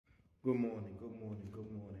Good morning, good morning, good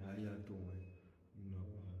morning. How y'all doing?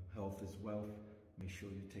 Health is wealth. Make sure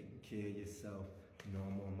you're taking care of yourself.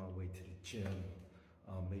 I'm on my way to the gym.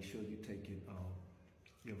 Make sure you're taking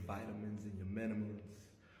your vitamins and your minerals.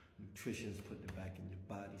 Nutrition's putting it back in your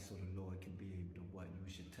body so the Lord can be able to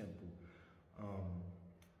use your temple.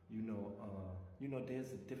 There's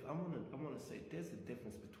a I wanna say there's a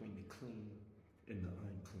difference between the clean and the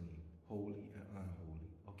unclean, holy and unholy.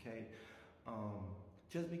 Okay.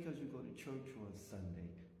 Just because you go to church on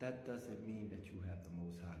Sunday, that doesn't mean that you have the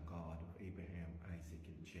Most High God of Abraham, Isaac,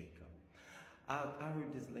 and Jacob. I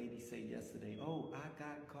heard this lady say yesterday, "Oh, I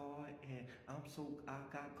got God, and I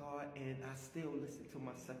got God, and I still listen to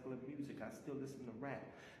my secular music. I still listen to rap."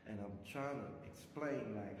 And I'm trying to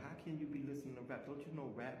explain, like, how can you be listening to rap? Don't you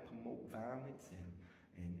know rap promote violence and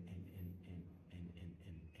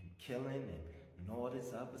killing and all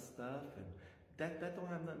this other stuff? And that don't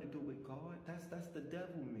have nothing to do with God. That's the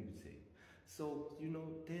devil music. So,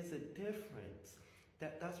 there's a difference.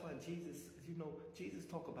 That's why Jesus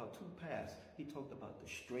talked about two paths. He talked about the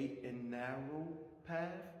straight and narrow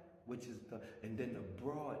path, which is and then the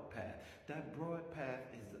broad path. That broad path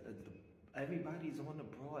is everybody's on the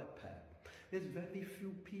broad path. There's very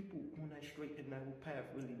few people on that straight and narrow path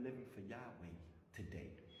really living for Yahweh today.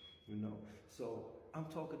 So I'm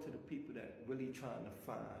talking to the people that really trying to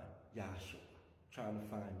find Yahshua, trying to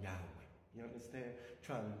find Yahweh. You understand?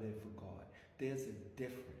 Trying to live for God. There's a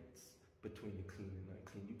difference between the clean and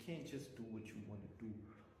unclean. You can't just do what you want to do.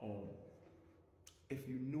 If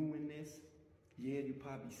you're new in this, yeah, you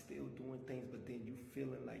probably still doing things, but then you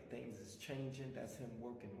feeling like things is changing. That's him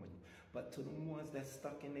working on you. But to the ones that's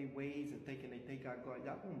stuck in their ways and thinking they got God,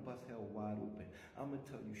 y'all gonna bust hell wide open. I'm gonna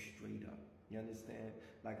tell you straight up. You understand?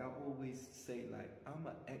 Like I always say, like, I'm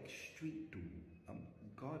an ex-street dude.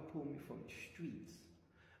 God pulled me from the streets.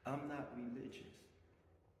 I'm not religious.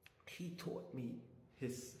 He taught me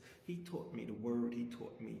the word. He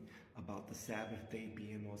taught me about the Sabbath day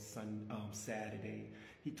being on Saturday.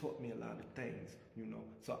 He taught me a lot of things,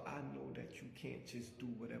 So I know that you can't just do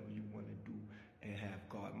whatever you want to do and have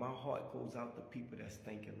God. My heart goes out to people that's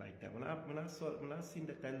thinking like that. When I seen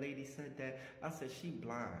that lady said that, I said she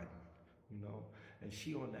blind. And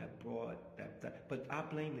she on that broad, but I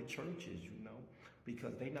blame the churches,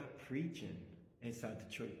 because they not preaching inside the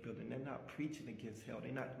church building. They're not preaching against hell.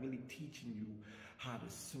 They're not really teaching you how to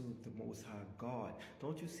serve the Most High God.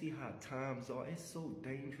 Don't you see how times are? It's so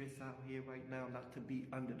dangerous out here right now not to be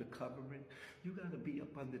under the covering. You got to be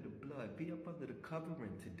up under the blood. Be up under the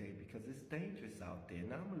covering today because it's dangerous out there.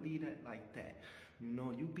 And I'm going to leave that like that.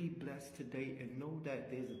 You be blessed today and know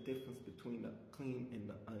that there's a difference between the clean and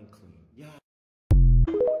the unclean. Yeah.